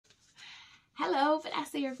Hello,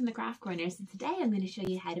 Vanessa here from the Craft Corner. So today I'm going to show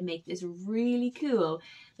you how to make this really cool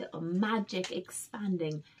little magic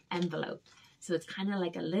expanding envelope. So it's kind of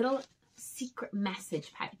like a little secret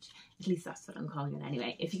message pouch. At least that's what I'm calling it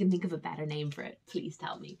anyway. If you can think of a better name for it, please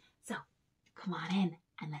tell me. So come on in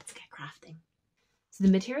and let's get crafting. So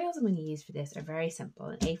the materials I'm going to use for this are very simple.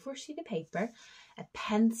 An A4 sheet of paper, a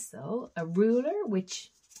pencil, a ruler,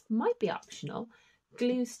 which might be optional,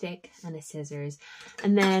 glue stick and a scissors,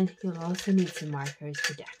 and then you'll also need some markers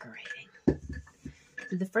for decorating.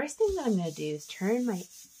 So the first thing that I'm going to do is turn my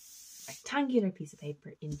rectangular piece of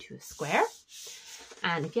paper into a square.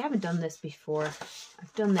 And if you haven't done this before,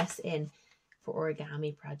 I've done this for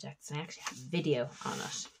origami projects, and I actually have a video on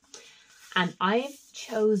it. And I've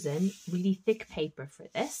chosen really thick paper for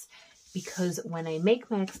this because when I make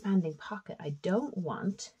my expanding pocket, I don't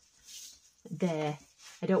want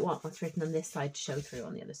what's written on this side to show through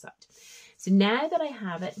on the other side. So now that I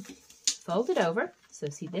have it folded over, so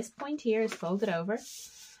see this point here is folded over,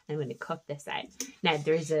 I'm going to cut this out. Now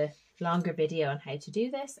there's a longer video on how to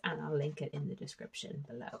do this and I'll link it in the description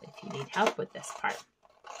below if you need help with this part.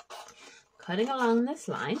 Cutting along this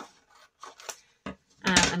line, and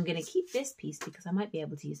I'm going to keep this piece because I might be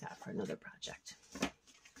able to use that for another project.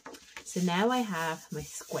 So now I have my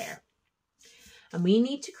square and we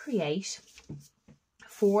need to create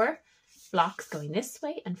 4 blocks going this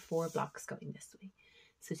way and 4 blocks going this way.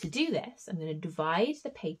 So to do this, I'm going to divide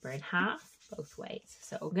the paper in half both ways.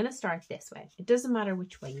 So I'm going to start this way. It doesn't matter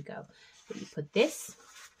which way you go, but you put this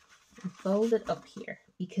and fold it up here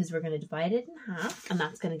because we're going to divide it in half, and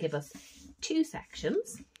that's going to give us 2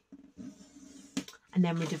 sections. And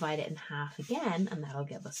then we divide it in half again, and that'll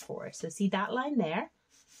give us 4. So see that line there?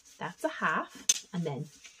 That's a half, and then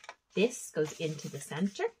this goes into the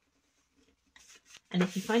center. And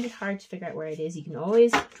if you find it hard to figure out where it is, you can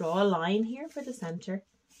always draw a line here for the center.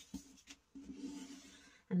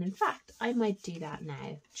 And in fact, I might do that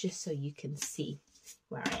now, just so you can see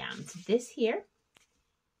where I am. So this here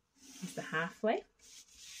is the halfway.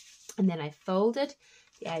 And then I folded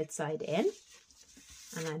the outside in,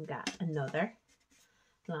 and I've got another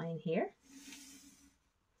line here.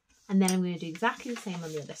 And then I'm going to do exactly the same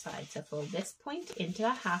on the other side. So fold this point into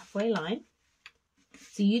that halfway line.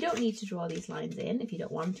 So you don't need to draw these lines in if you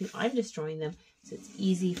don't want to. I'm just drawing them so it's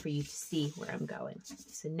easy for you to see where I'm going.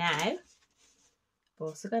 So now I've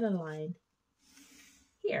also got a line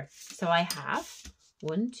here. So I have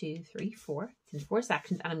 1, 2, 3, 4. It's in 4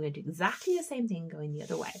 sections, and I'm going to do exactly the same thing going the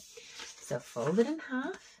other way. So fold it in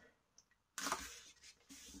half.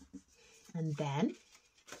 And then,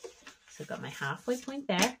 so I've got my halfway point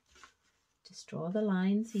there. Just draw the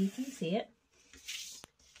line so you can see it.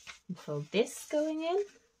 And fold this going in.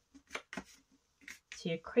 So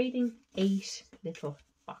you're creating 8 little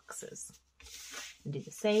boxes. And do the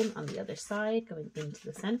same on the other side, going into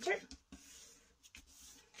the center.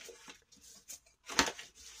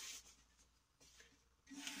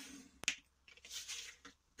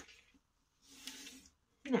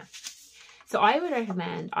 Now, so I would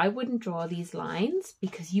recommend, I wouldn't draw these lines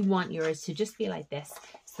because you want yours to just be like this.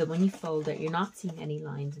 So when you fold it, you're not seeing any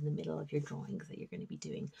lines in the middle of your drawings that you're going to be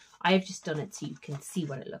doing. I have just done it so you can see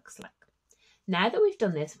what it looks like. Now that we've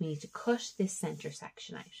done this, we need to cut this center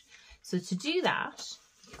section out. So to do that,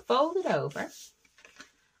 fold it over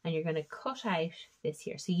and you're going to cut out this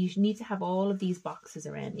here. So you need to have all of these boxes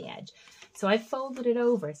around the edge. So I've folded it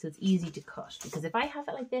over so it's easy to cut, because if I have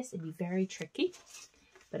it like this, it'd be very tricky.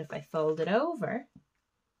 But if I fold it over,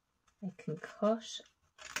 I can cut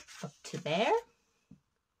up to there,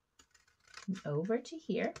 and over to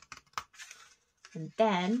here, and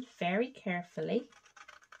then very carefully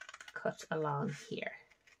cut along here.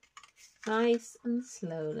 Nice and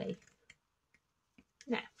slowly.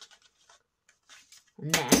 Now,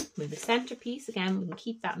 and then with the centerpiece, again, we can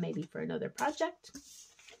keep that maybe for another project.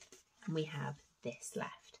 And we have this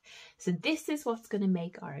left. So this is what's going to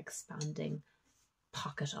make our expanding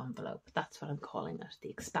pocket envelope. That's what I'm calling it, the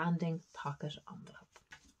expanding pocket envelope.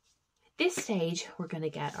 At this stage, we're going to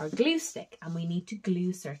get our glue stick, and we need to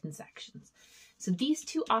glue certain sections. So these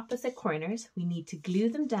 2 opposite corners, we need to glue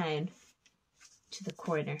them down to the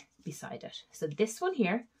corner beside it. So this one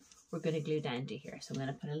here, we're going to glue down to here. So I'm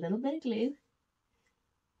going to put a little bit of glue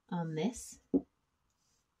on this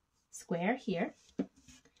square here,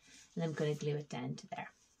 and I'm going to glue it down to there.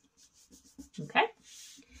 Okay,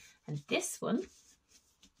 and this one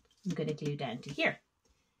I'm going to glue down to here.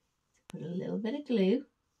 Put a little bit of glue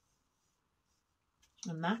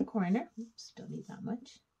on that corner. Oops, don't need that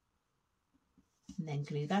much. And then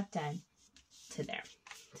glue that down to there.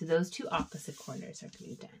 So those 2 opposite corners are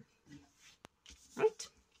glued down. Right.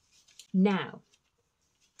 Now,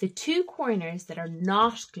 The two corners that are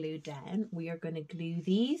not glued down, we are going to glue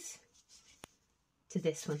these to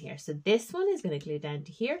this one here. So this one is going to glue down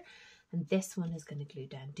to here, and this one is going to glue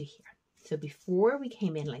down to here. So before we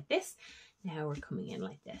came in like this, now we're coming in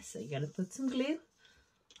like this. So you're going to put some glue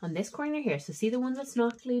on this corner here. So see the one that's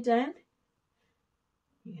not glued down?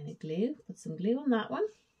 You're going to put some glue on that one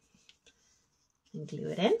and glue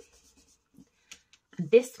it in. And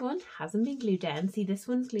this one hasn't been glued down. See, this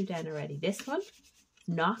one's glued down already. This one,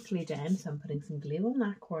 not glued down. So I'm putting some glue on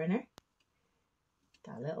that corner,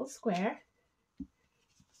 that little square,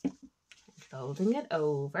 and folding it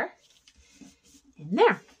over in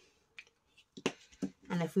there.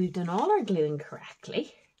 And if we've done all our gluing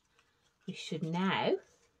correctly, we should now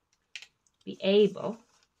be able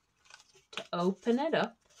to open it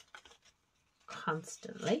up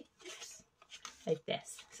constantly like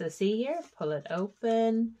this. So see here, pull it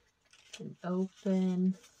open and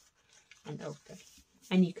open and open.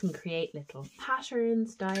 And you can create little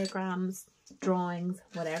patterns, diagrams, drawings,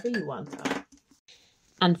 whatever you want on it.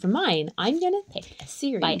 And for mine, I'm going to pick a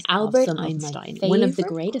series by Albert Einstein, one of the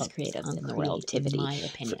greatest creatives in the world, in my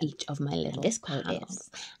opinion, for each of my little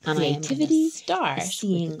panels. And creativity starts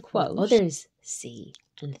seeing what others see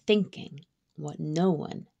and thinking what no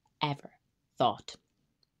one ever thought.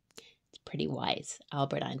 It's pretty wise,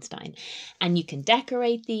 Albert Einstein. And you can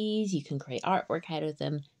decorate these, you can create artwork out of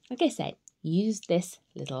them. Like I said, use this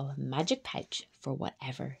little magic pouch for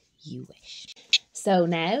whatever you wish. So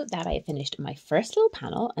now that I finished my first little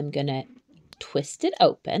panel, I'm going to twist it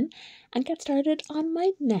open and get started on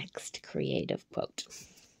my next creative quote.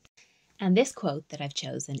 And this quote that I've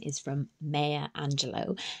chosen is from Maya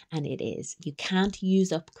Angelou, and it is, "You can't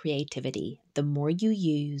use up creativity. The more you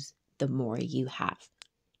use, the more you have."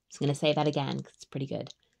 I'm going to say that again because it's pretty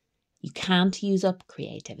good. You can't use up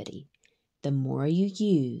creativity. The more you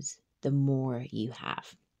use, the more you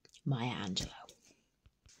have. Maya Angelou.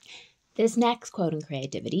 This next quote on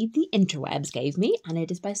creativity, the interwebs gave me, and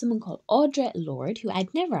it is by someone called Audre Lorde, who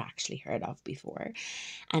I'd never actually heard of before.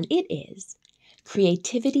 And it is,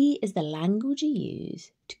 "Creativity is the language you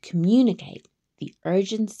use to communicate the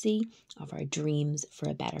urgency of our dreams for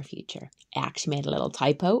a better future." I actually made a little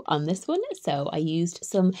typo on this one, so I used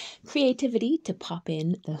some creativity to pop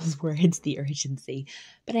in those words, the urgency,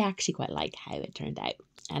 but I actually quite like how it turned out.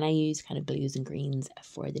 And I used kind of blues and greens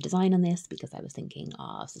for the design on this because I was thinking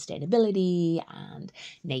of sustainability and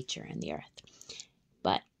nature and the earth.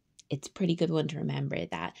 But it's a pretty good one to remember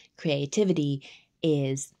that creativity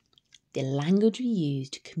is the language we use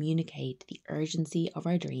to communicate the urgency of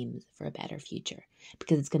our dreams for a better future,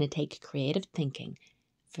 because it's going to take creative thinking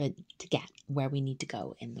to get where we need to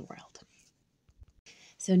go in the world.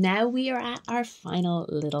 So now we are at our final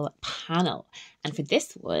little panel. And for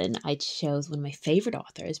this one, I chose one of my favourite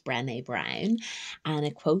authors, Brene Brown, and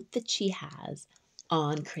a quote that she has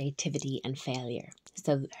on creativity and failure.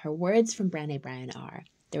 So her words from Brene Brown are,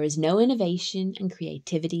 "There is no innovation and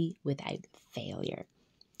creativity without failure."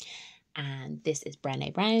 And this is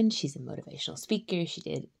Brene Brown. She's a motivational speaker. She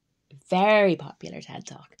did a very popular TED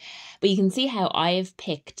Talk. But you can see how I've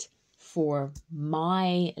picked for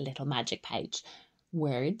my little magic pouch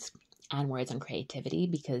words and words on creativity,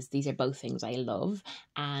 because these are both things I love,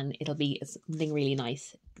 and it'll be something really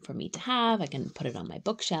nice for me to have. I can put it on my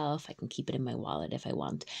bookshelf. I can keep it in my wallet if I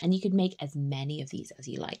want. And you could make as many of these as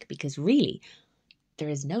you like, because really there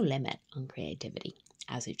is no limit on creativity,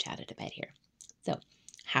 as we've chatted about here. So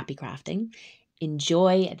happy crafting.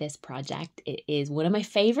 Enjoy this project. It is one of my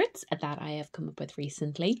favorites that I have come up with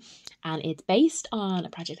recently, and it's based on a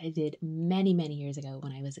project I did many years ago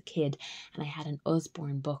when I was a kid, and I had an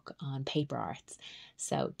Usborne book on paper arts.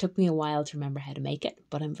 So it took me a while to remember how to make it,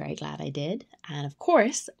 but I'm very glad I did. And of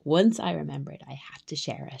course, once I remembered, I had to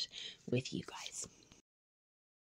share it with you guys.